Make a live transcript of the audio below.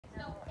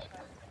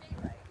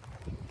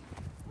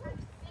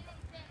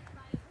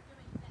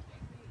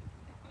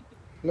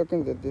Look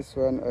into this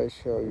one. I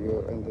show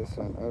you, and this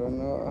one. I don't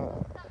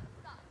know.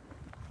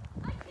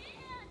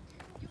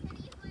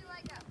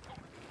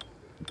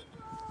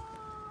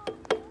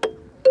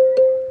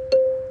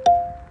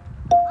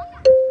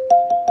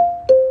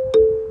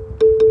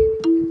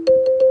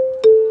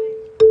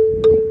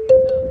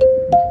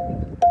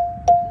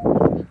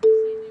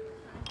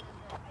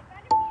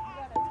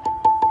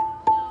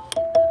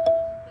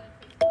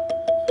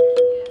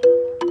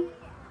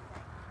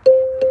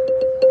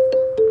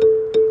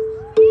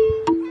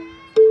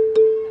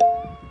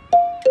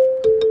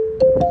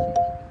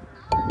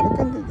 Look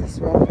into this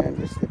one,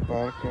 and it's the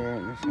Parker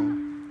and this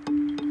one.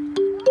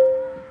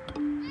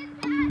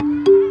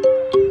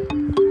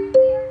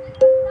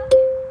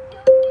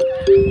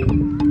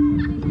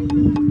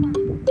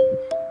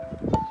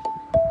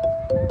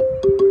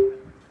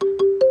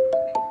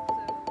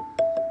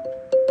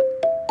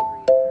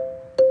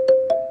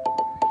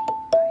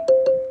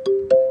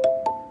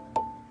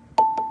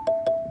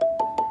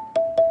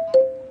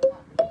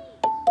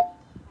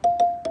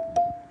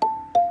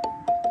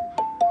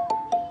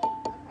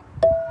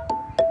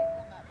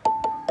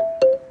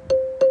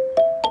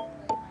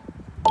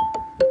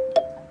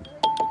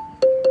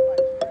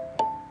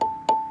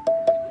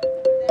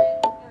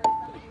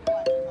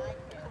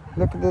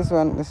 Look at this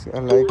one. I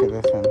like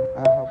this one. I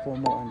have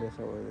one more on this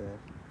over there.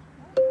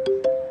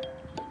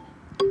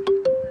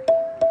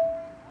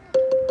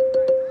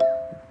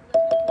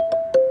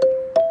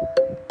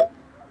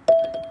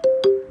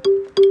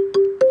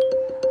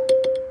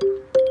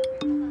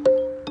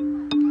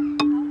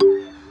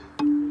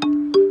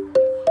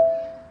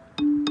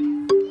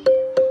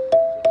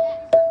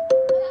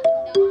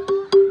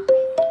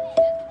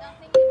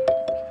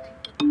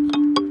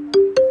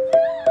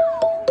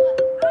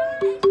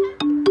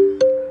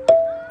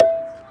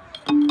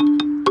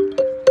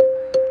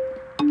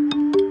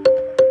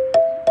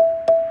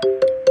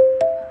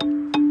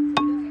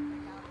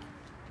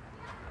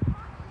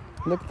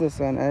 Look this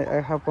one. I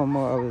have one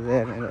more over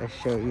there, and I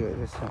show you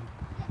this one.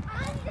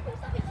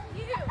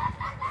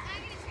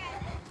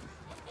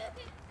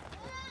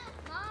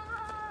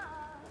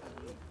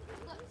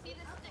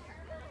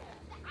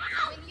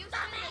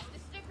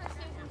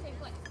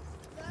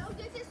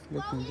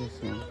 Look at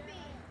this one.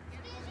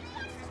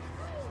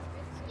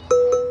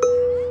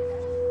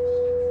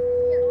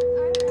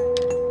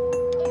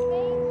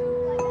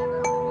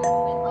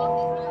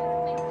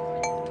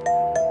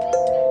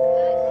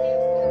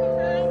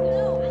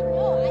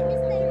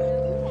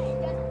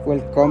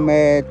 Welcome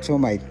to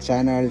my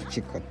channel,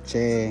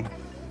 Chicoche.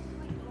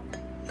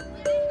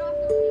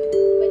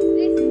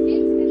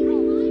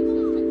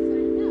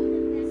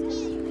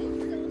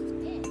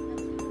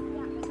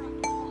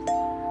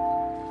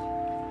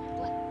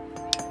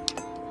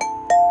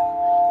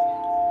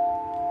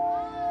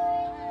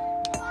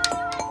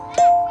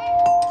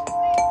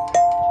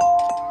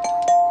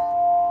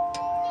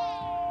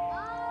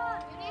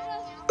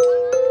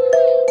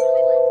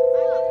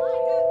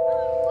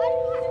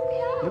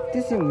 Look,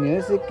 this is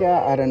music.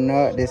 I don't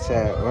know this.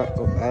 I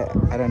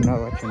don't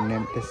know what you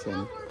name this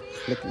one.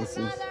 Look, this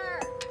is.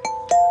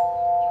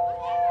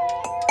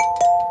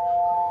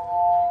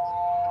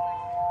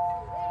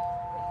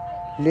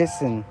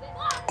 Listen.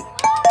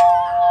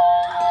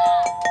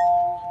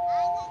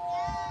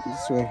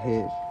 This way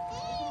here.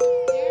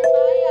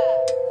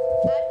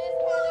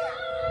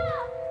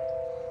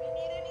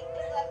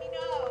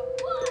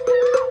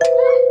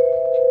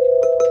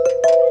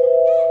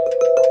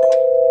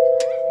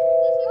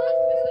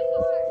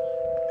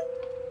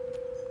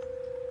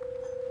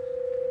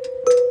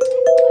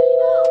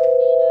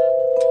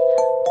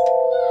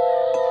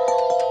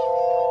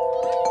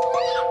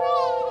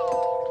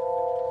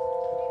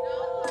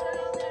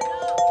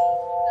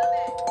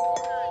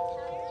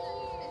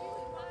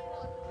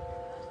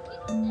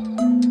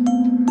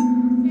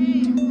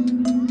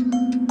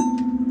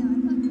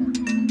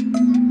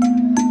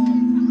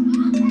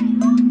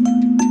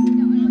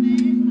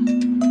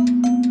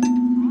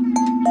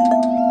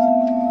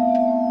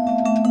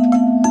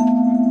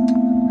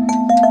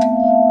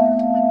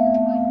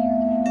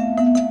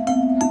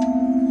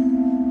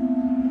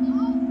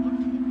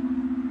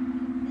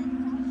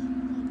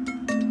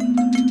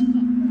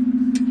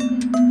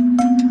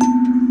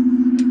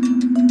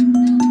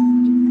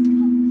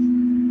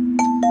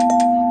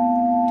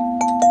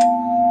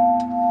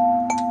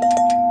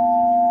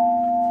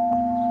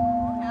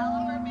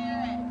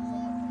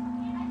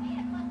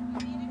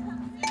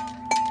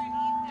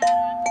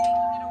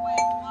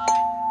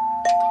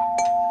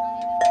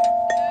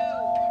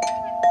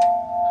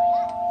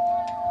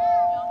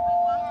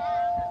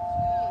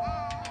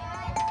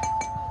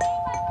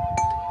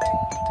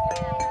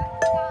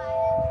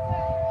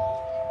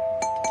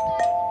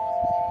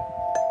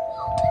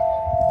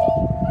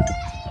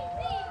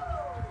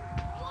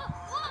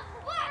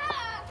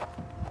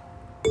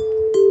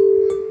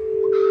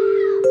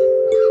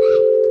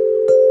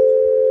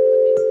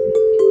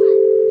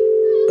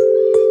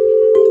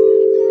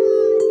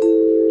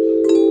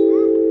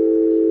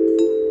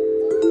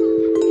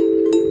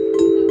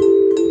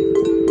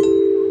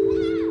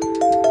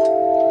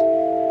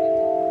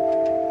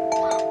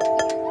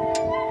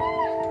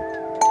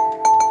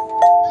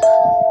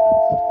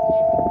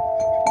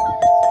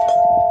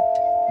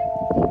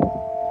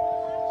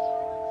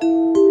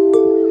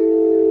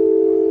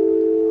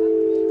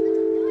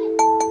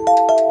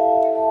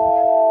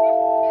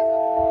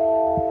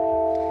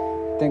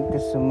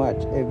 so much,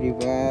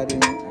 everybody.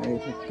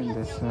 I look in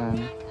the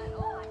sun.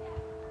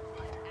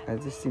 I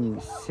just see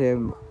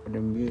some the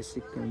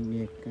music and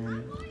me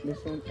can.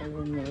 This one I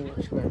don't know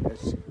which one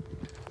is.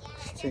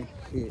 Stay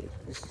here.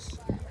 This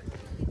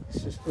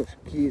is for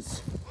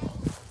kids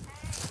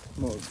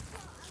mode.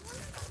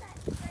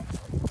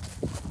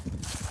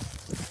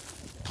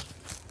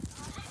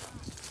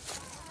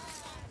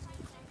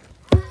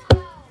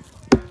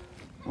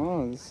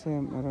 Oh, the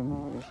same. I don't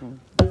know this one.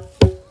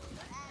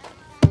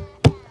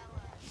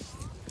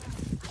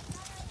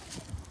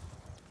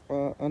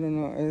 I don't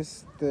know.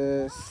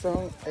 The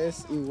song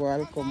es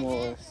igual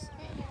como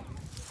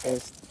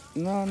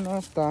no, no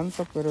es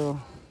tanto, pero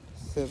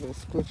se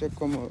escucha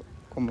como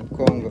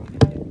Congo.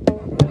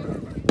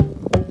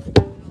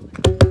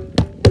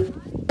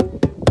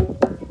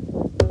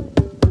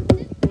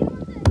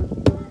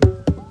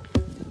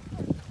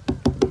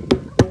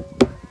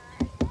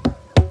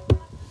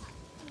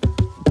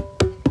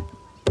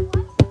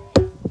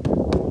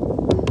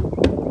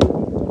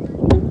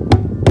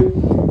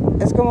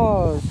 Es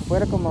como si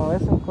fuera como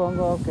es un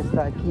Congo que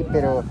está aquí,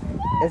 pero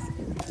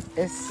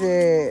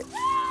se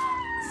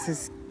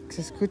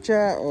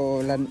escucha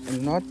o la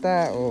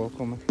nota o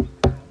como.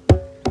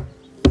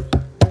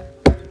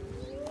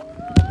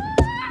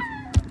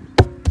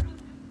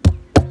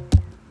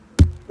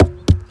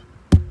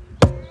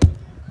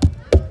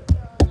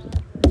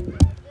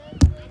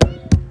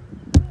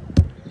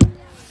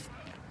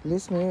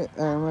 Listen,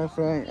 my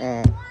friend.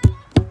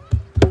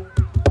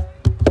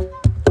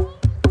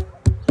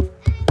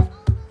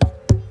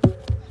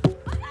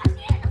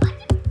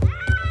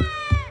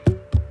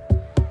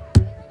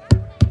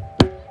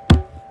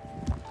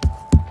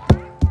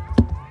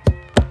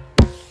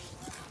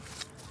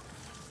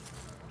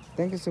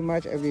 Thank you so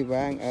much,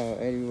 everyone.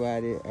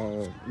 Everybody,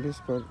 this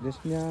for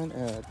listening.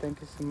 Thank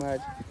you so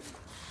much.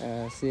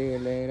 See you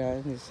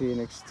later. See you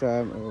next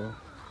time.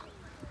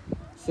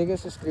 Sigue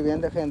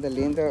suscribiendo, gente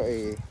lindo,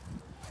 y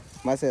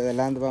más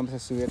adelante vamos a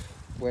subir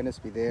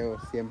buenos videos,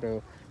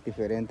 siempre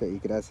diferentes, y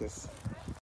gracias.